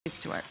pockets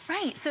to it.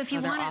 Right, so if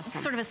you want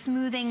sort of a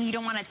smoothing, you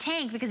don't want a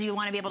tank because you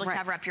want to be able to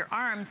cover up your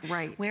arms.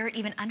 Right. Wear it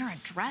even under a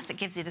dress. It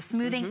gives you the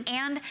smoothing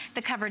and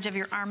the coverage of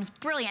your arms.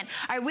 Brilliant.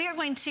 All right, we are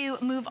going to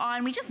move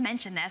on. We just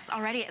mentioned this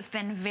already. It's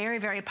been very,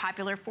 very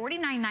popular.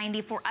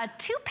 $49.90 for a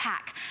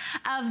 2-pack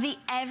of the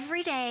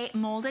Everyday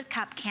Molded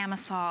Cup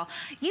Camisole.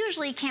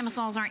 Usually,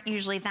 camisoles aren't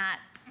usually that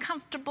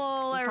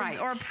comfortable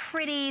or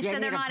pretty, so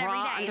they're not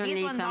every day.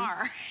 These ones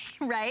are,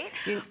 right?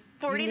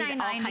 $49.90.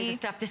 All kinds of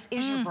stuff. This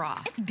is your bra.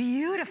 It's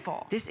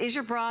beautiful. This is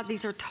your bra.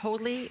 These are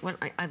totally,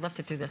 I love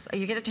to do this.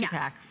 You get a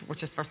 2-pack,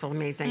 which is first of all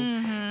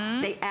amazing.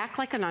 They act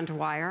like an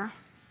underwire.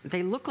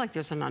 They look like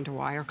there's an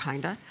underwire,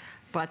 kinda,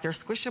 but they're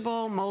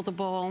squishable,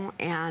 moldable,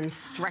 and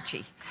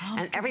stretchy.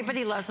 And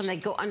everybody loves them. They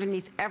go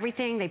underneath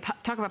everything. They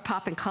talk about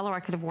pop and color.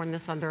 I could have worn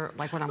this under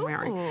like what I'm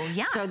wearing.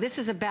 Yeah. So this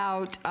is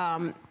about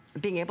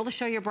being able to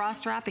show your bra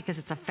strap because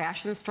it's a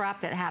fashion strap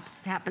that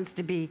happens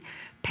to be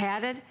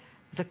padded.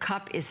 The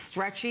cup is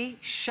stretchy.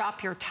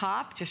 Shop your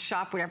top. Just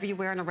shop whatever you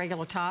wear in a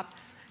regular top.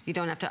 You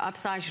don't have to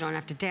upsize. You don't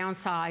have to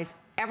downsize.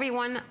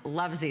 Everyone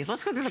loves these.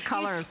 Let's go through the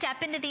colors. You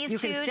step into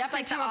these too, You can step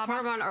into them, put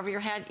them on over your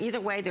head.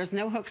 Either way, there's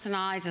no hooks and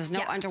eyes. There's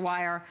no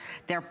underwire.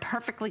 They're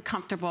perfectly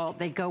comfortable.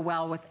 They go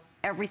well with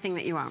everything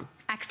that you own.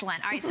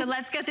 Excellent. All right, so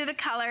let's go through the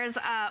colors.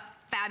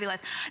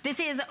 Fabulous. This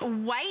is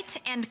white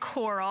and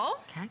coral.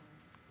 Okay.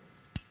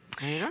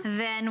 There you go.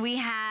 Then we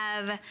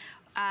have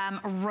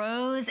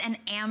rose and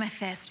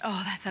amethyst.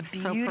 Oh, that's a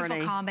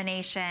beautiful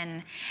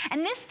combination.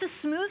 And the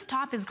smooth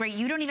top is great.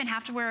 You don't even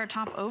have to wear a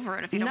top over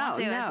it if you don't want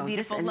to. It's a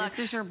beautiful look. This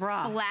is your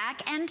bra.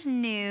 Black and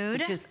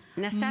nude. Which is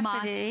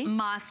necessity.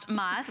 Must.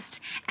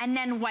 And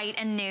then white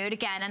and nude,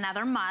 again,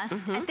 another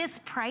must. At this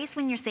price,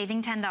 when you're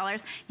saving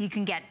 $10, you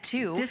can get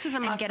two. This is a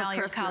must and get all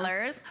your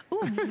colors.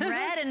 Ooh,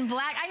 red and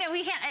black. I know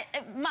we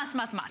can't,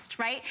 must,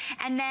 right?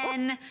 And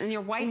then and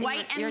your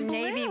white and your blue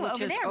navy, which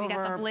over is there. We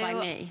got the blue by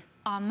me.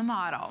 On the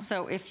model.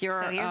 So if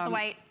you're here's the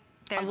white,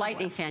 a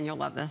Lightning fan, you'll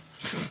love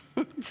this.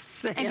 Just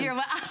saying. If you're,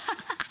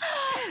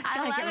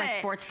 I love get my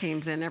sports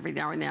teams in every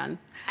now and then.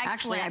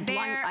 Excellent. Actually,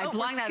 I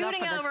blind that up.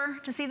 Scooting over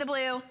to see the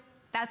blue.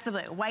 That's the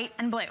blue, white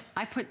and blue.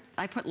 I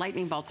put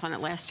lightning bolts on it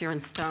last year in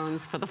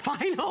stones for the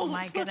finals. Oh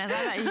my goodness,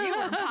 I bet you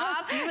were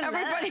pop.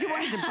 Everybody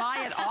wanted to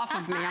buy it off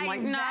of me. I'm like,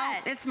 no,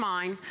 it's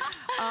mine.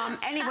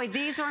 Anyway,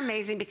 these are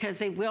amazing because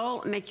they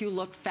will make you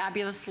look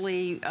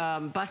fabulously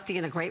busty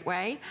in a great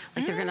way.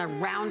 Like they're gonna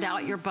round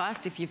out your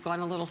bust if you've gone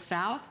a little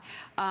south.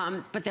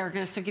 But they're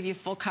gonna still give you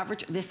full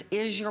coverage. This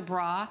is your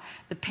bra.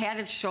 The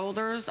padded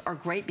shoulders are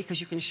great because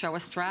you can show a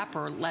strap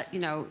or let, you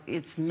know,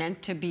 it's meant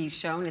to be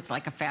shown. It's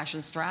like a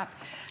fashion strap.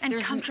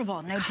 And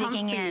comfortable, no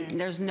digging in.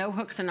 There's no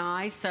hooks and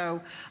eyes. So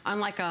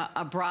unlike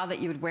a bra that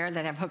you would wear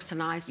that have hooks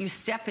and eyes, you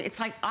step in. It's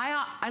like,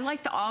 I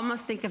like to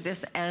almost think of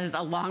this as a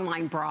long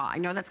line bra. I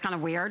know that's kind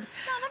of weird. No,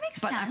 that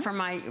makes sense.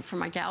 But for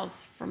my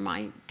gals, from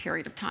my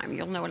period of time,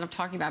 you'll know what I'm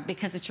talking about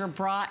because it's your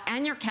bra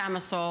and your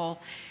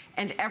camisole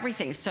and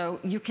everything. So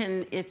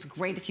it's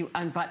great if you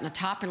unbutton the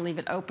top and leave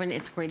it open.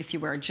 It's great if you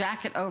wear a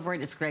jacket over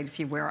it. It's great if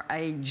you wear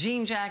a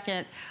jean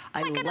jacket,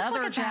 a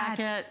leather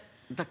jacket.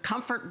 The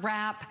comfort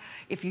wrap,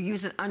 if you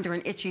use it under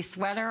an itchy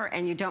sweater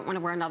and you don't want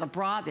to wear another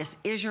bra, this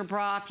is your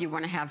bra. If you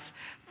want to have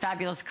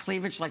fabulous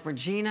cleavage like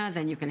Regina,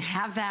 then you can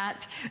have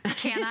that.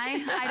 Can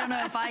I? I don't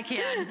know if I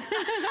can.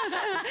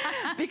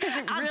 Because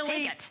it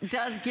really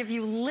does give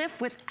you lift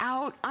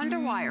without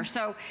underwire.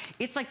 So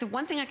it's like the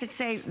one thing I could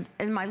say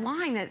in my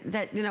line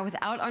that you know,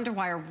 without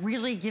underwire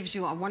really gives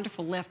you a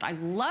wonderful lift. I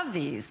love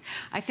these.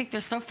 I think they're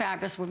so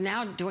fabulous. We're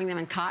now doing them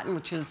in cotton,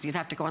 which is, you'd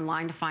have to go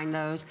online to find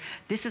those.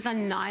 This is a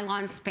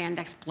nylon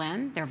spandex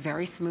blend. They're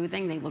very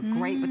smoothing. They look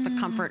great with the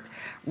comfort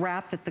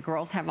wrap that the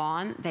girls have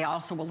on. They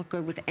also will look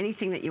good with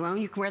anything that you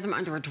own. You can wear them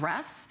under a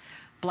dress,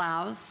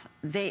 blouse.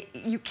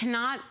 You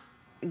cannot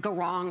go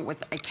wrong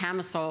with a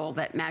camisole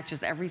that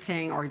matches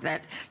everything or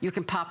that you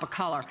can pop a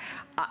color.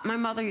 My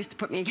mother used to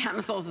put me in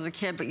camisoles as a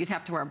kid, but you'd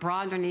have to wear a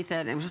bra underneath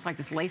it. And it was just like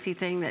this lacy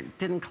thing that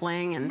didn't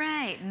cling. And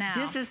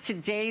this is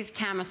today's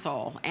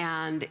camisole,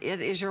 and it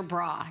is your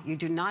bra. You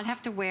do not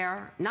have to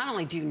wear, not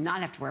only do you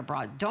not have to wear a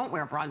bra, don't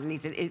wear a bra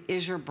underneath it. It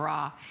is your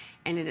bra,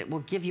 and it will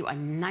give you a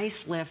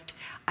nice lift.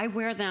 I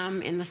wear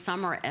them in the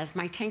summer as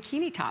my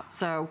tankini top.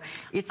 So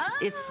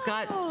it's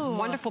got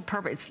wonderful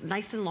purpose. It's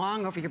nice and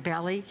long over your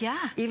belly.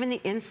 Yeah. Even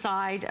the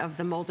inside of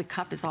the molded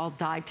cup is all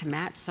dyed to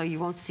match, so you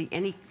won't see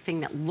anything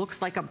that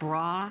looks like a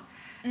bra.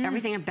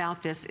 Everything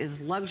about this is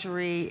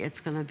luxury. It's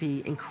gonna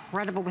be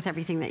incredible with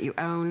everything that you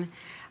own.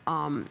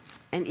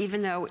 And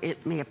even though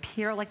it may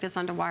appear like this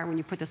underwire, when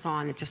you put this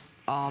on, it just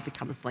all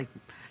becomes like,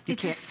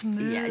 it's just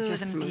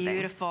smooth and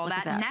beautiful.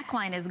 That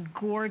neckline is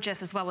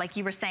gorgeous as well. Like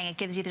you were saying, it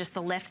gives you just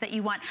the lift that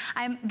you want.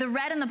 The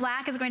red and the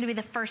black is going to be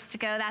the first to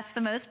go. That's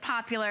the most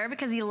popular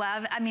because you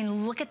love, I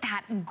mean, look at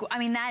that. I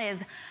mean, that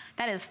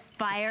is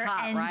fire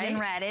engine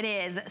red. It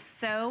is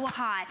so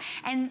hot.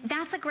 And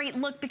that's a great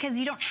look because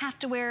you don't have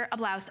to wear a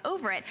blouse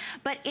over it,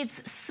 but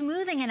it's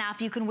smoothing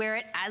enough you can wear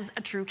it as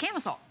a true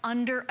camisole.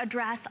 Under a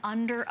dress,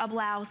 under a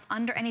blouse, under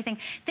under anything.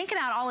 Think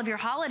about all of your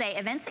holiday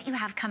events that you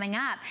have coming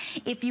up.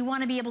 If you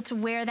want to be able to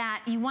wear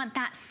that, you want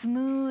that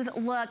smooth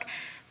look.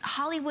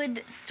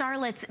 Hollywood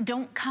starlets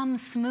don't come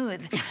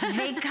smooth.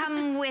 They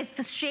come with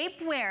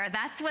shapewear.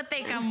 That's what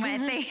they come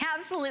with. They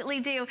absolutely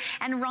do.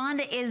 And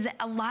Rhonda is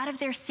a lot of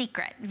their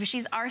secret.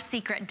 She's our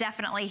secret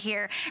definitely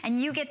here. And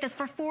you get this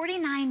for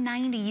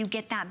 $49.90. You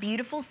get that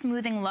beautiful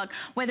smoothing look,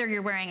 whether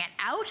you're wearing it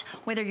out,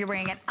 whether you're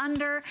wearing it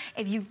under.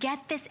 If you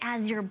get this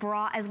as your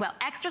bra as well.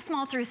 Extra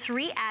small through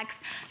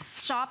 3X.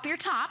 Shop your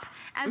top,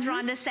 as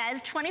Rhonda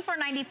says.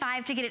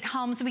 $24.95 to get it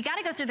home. So we got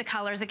to go through the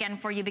colors again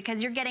for you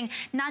because you're getting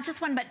not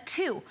just one, but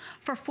two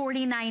for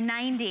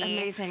 $49.90.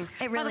 Amazing.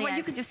 It really By the way, is.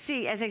 you can just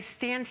see as they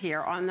stand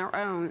here on their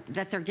own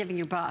that they're giving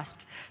you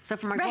bust. So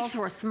for my girls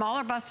who are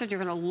smaller busted,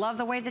 you're gonna love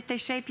the way that they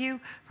shape you.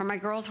 For my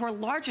girls who are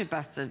larger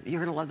busted, you're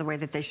gonna love the way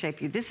that they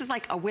shape you. This is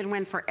like a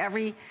win-win for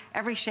every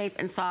shape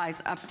and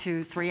size up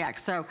to 3X.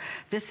 So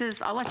this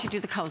is, I'll let you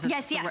do the colors.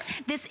 Yes, yes.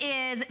 This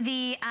is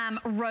the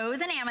rose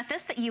and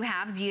amethyst that you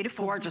have.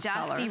 Beautiful, gorgeous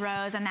dusty colors.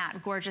 Rose and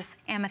that gorgeous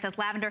amethyst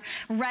lavender.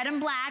 Red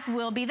and black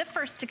will be the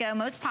first to go,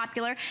 most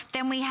popular.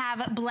 Then we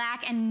have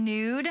black and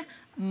nude,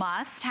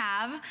 must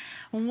have.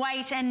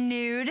 White and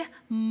nude,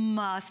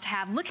 must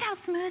have. Look at how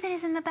smooth it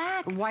is in the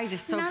back. White is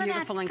so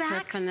beautiful and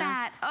crisp in this.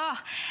 Oh,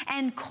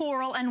 and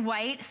coral and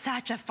white,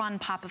 such a fun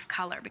pop of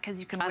color because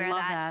you can wear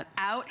that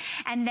out.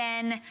 And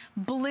then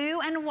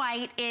blue and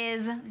white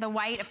is the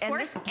white, of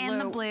course,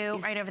 and the blue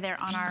right over there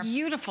on our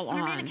beautiful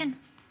on our mannequin.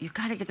 You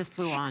gotta get this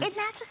blue on. It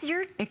matches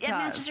your, it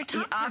matches your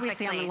top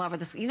Obviously, perfectly. I'm in love with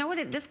this. You know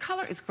what? This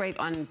color is great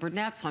on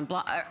brunettes, on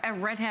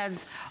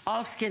redheads,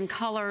 all skin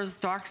colors,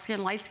 dark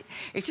skin, light skin.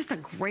 It's just a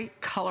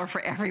great color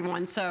for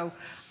everyone. So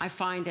I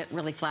find it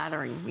really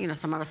flattering. You know,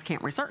 some of us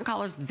can't wear certain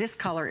colors. This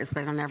color is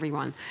great on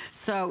everyone.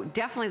 So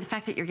definitely the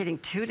fact that you're getting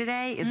two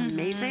today is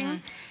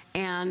amazing.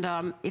 And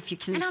if you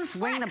can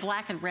swing the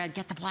black and red,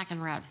 get the black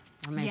and red.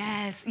 Amazing.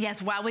 Yes, yes,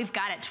 wow, we've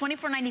got it.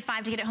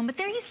 $24.95 to get it home, but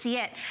there you see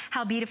it,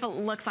 how beautiful it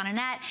looks on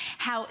Annette,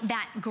 how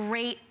that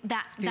great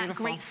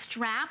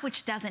strap,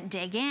 which doesn't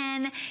dig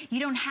in. You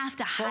don't have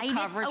to hide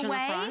it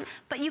away,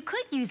 but you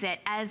could use it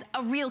as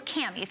a real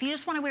cami. If you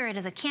just want to wear it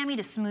as a cami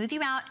to smooth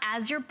you out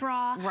as your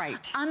bra,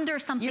 under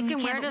something you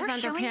can wear it as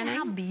underpinning.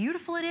 How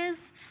beautiful it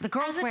is. The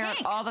girls wear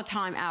it all the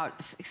time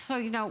out. So,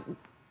 you know,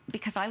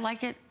 because I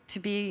like it to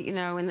be, you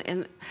know,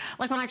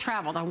 like when I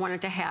traveled, I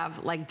wanted to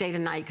have like day to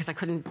night because I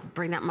couldn't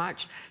bring that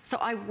much. So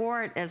I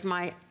wore it as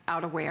my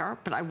outerwear,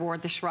 but I wore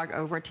the shrug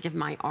over it to give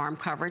my arm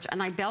coverage,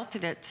 and I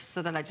belted it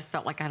so that I just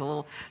felt like I had a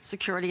little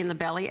security in the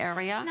belly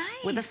area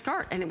with a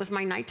skirt. And it was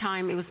my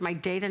nighttime, it was my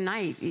day to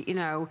night, you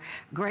know,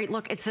 great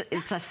look. It's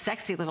a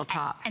sexy little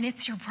top. And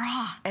it's your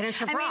bra. And it's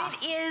your bra.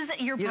 I mean, it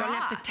is your bra. You don't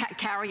have to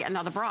carry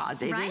another bra.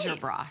 It is your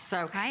bra.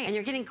 So, and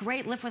you're getting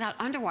great lift without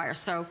underwire.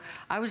 So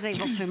I was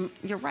able to,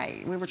 you're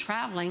right, we were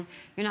traveling,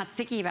 you're not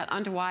thinking about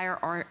underwire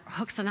or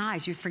hooks and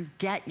eyes. You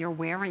forget you're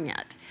wearing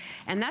it.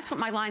 And that's what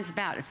my line's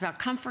about. It's about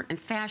comfort and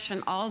fashion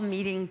all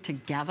meeting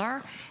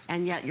together,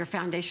 and yet your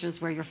foundation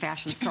is where your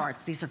fashion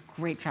starts. These are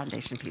great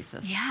foundation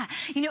pieces. Yeah.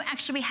 You know,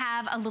 actually we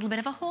have a little bit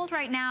of a hold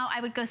right now.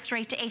 I would go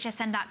straight to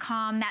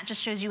hsn.com. That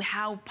just shows you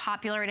how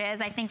popular it is.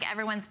 I think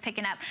everyone's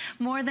picking up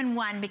more than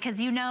one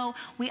because, you know,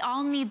 we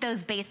all need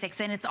those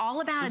basics, and it's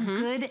all about a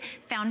good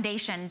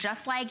foundation.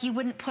 Just like you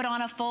wouldn't put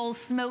on a full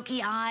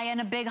smoky eye and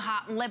a big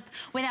hot lip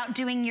without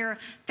doing your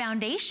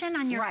foundation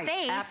on your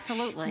face.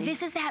 Absolutely.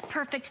 This is that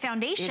perfect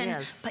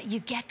foundation, but you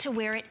get to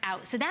wear it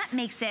out. So that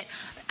makes it,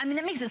 I mean,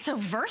 that makes it so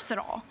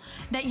versal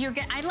that you're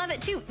getting, I love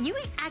it too. You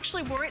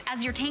actually wore it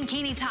as your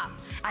tankini top.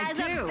 I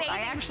do. I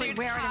actually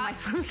wear it in my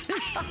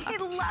swimsuit top. I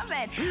love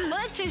it.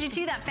 Well, it shows you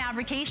too that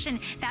fabrication,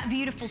 that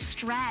beautiful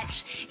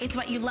stretch. It's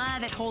what you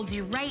love. It holds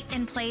you right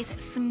in place,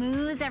 it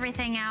smooths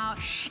everything out,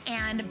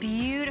 and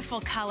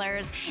beautiful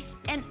colors,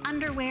 and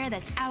underwear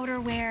that's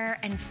outerwear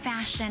and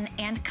fashion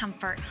and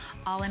comfort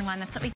all in one. That's what we